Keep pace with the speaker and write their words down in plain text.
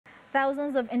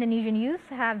Thousands of Indonesian youths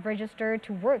have registered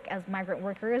to work as migrant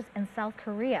workers in South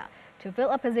Korea to fill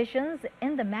up positions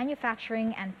in the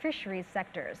manufacturing and fisheries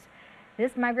sectors.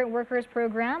 This migrant workers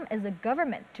program is a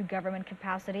government-to-government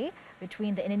capacity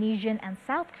between the Indonesian and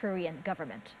South Korean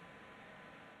government.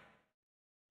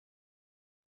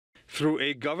 Through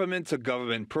a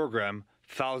government-to-government program,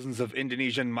 thousands of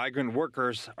Indonesian migrant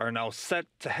workers are now set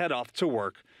to head off to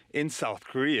work in South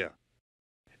Korea.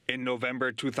 In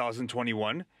November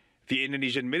 2021, the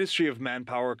Indonesian Ministry of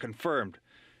Manpower confirmed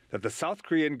that the South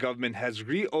Korean government has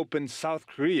reopened South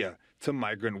Korea to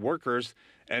migrant workers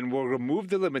and will remove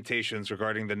the limitations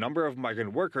regarding the number of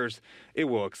migrant workers it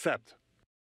will accept.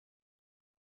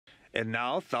 And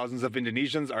now thousands of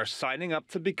Indonesians are signing up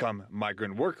to become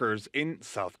migrant workers in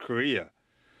South Korea.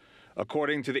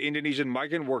 According to the Indonesian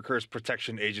Migrant Workers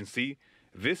Protection Agency,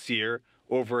 this year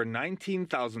over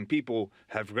 19,000 people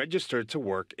have registered to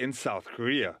work in South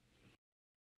Korea.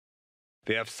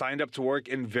 They have signed up to work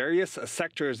in various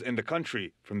sectors in the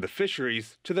country, from the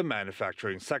fisheries to the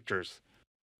manufacturing sectors.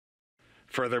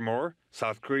 Furthermore,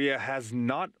 South Korea has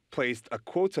not placed a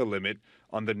quota limit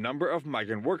on the number of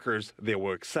migrant workers they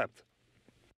will accept.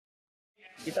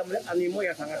 Kita melihat animo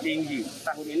yang sangat tinggi.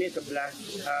 Tahun ini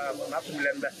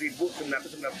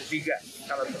 19.993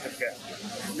 calon pekerja.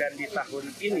 Dan di tahun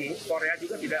ini Korea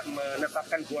juga tidak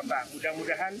menetapkan kuota.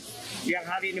 Mudah-mudahan yang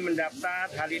hari ini mendaftar,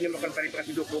 hari ini melakukan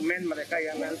verifikasi dokumen, mereka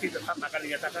yang nanti tetap akan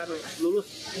dinyatakan lulus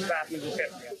saat minggu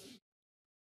tes.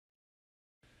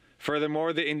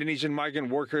 Furthermore, the Indonesian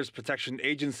Migrant Workers Protection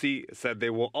Agency said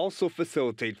they will also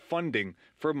facilitate funding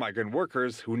for migrant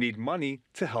workers who need money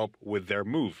to help with their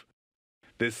move.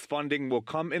 This funding will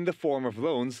come in the form of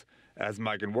loans, as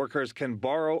migrant workers can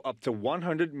borrow up to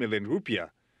 100 million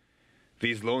rupiah.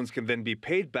 These loans can then be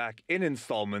paid back in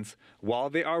installments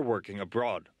while they are working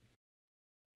abroad.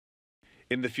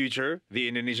 In the future, the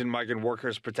Indonesian Migrant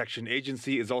Workers Protection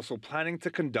Agency is also planning to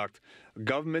conduct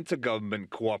government-to-government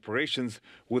cooperations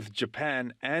with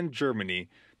Japan and Germany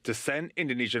to send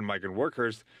Indonesian migrant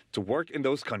workers to work in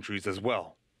those countries as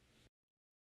well.